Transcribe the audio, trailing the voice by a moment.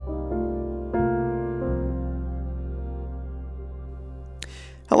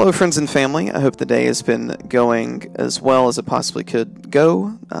Hello, friends and family. I hope the day has been going as well as it possibly could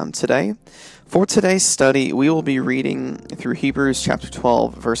go today. For today's study, we will be reading through Hebrews chapter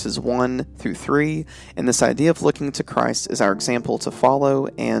 12, verses 1 through 3, and this idea of looking to Christ as our example to follow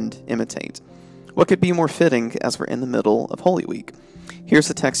and imitate. What could be more fitting as we're in the middle of Holy Week? Here's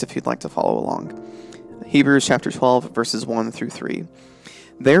the text if you'd like to follow along. Hebrews chapter 12, verses 1 through 3.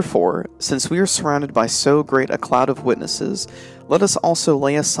 Therefore, since we are surrounded by so great a cloud of witnesses, let us also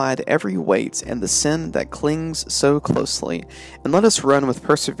lay aside every weight and the sin that clings so closely, and let us run with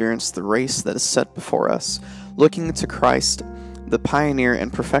perseverance the race that is set before us, looking to Christ, the pioneer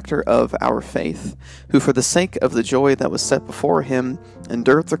and perfecter of our faith, who for the sake of the joy that was set before him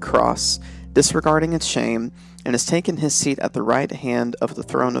endured the cross, disregarding its shame, and has taken his seat at the right hand of the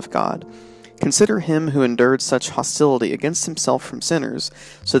throne of God. Consider him who endured such hostility against himself from sinners,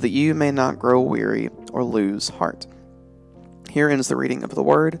 so that you may not grow weary or lose heart. Here ends the reading of the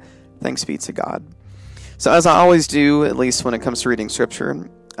Word. Thanks be to God. So as I always do, at least when it comes to reading Scripture,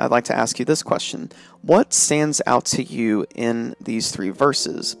 I'd like to ask you this question. What stands out to you in these three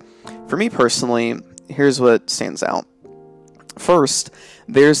verses? For me personally, here's what stands out. First,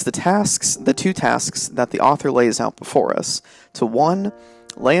 there's the two tasks that the author lays out before us. To one,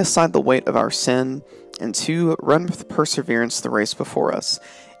 lay aside the weight of our sin, and two, run with perseverance the race before us.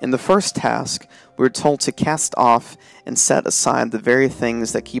 In the first task, we're told to cast off and set aside the very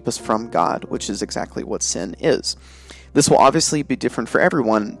things that keep us from God, which is exactly what sin is. This will obviously be different for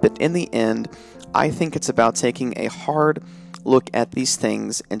everyone, but in the end, I think it's about taking a hard look at these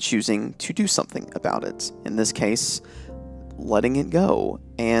things and choosing to do something about it. In this case, letting it go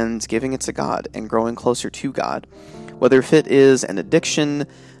and giving it to God and growing closer to God. Whether if it is an addiction,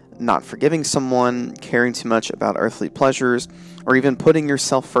 not forgiving someone, caring too much about earthly pleasures, or even putting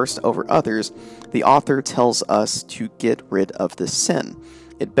yourself first over others, the author tells us to get rid of this sin.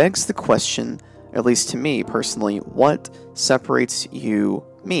 It begs the question, at least to me personally, what separates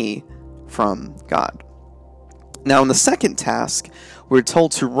me, from God? Now, in the second task, we're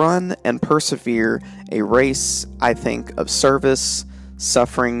told to run and persevere a race, I think, of service,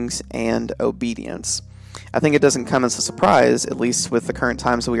 sufferings, and obedience. I think it doesn't come as a surprise, at least with the current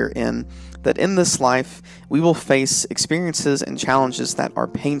times we are in, that in this life we will face experiences and challenges that are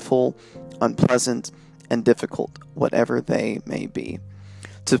painful, unpleasant, and difficult, whatever they may be.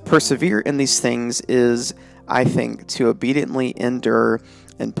 To persevere in these things is, I think, to obediently endure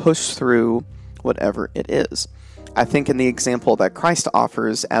and push through whatever it is. I think in the example that Christ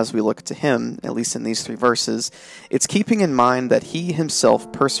offers as we look to him, at least in these three verses, it's keeping in mind that he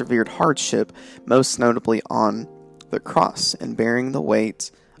himself persevered hardship, most notably on the cross, and bearing the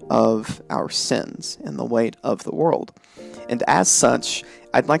weight of our sins and the weight of the world. And as such,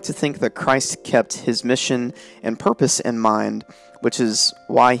 I'd like to think that Christ kept his mission and purpose in mind, which is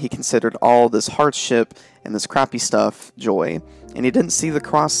why he considered all this hardship and this crappy stuff joy, and he didn't see the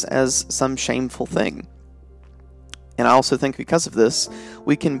cross as some shameful thing. And I also think because of this,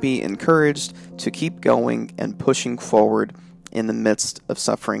 we can be encouraged to keep going and pushing forward in the midst of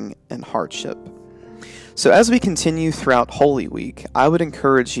suffering and hardship. So as we continue throughout Holy Week, I would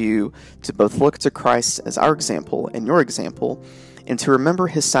encourage you to both look to Christ as our example and your example, and to remember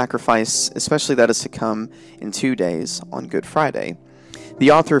his sacrifice, especially that is to come in 2 days on Good Friday.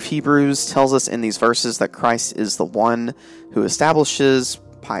 The author of Hebrews tells us in these verses that Christ is the one who establishes,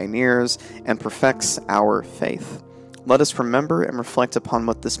 pioneers, and perfects our faith. Let us remember and reflect upon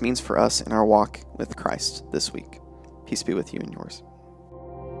what this means for us in our walk with Christ this week. Peace be with you and yours.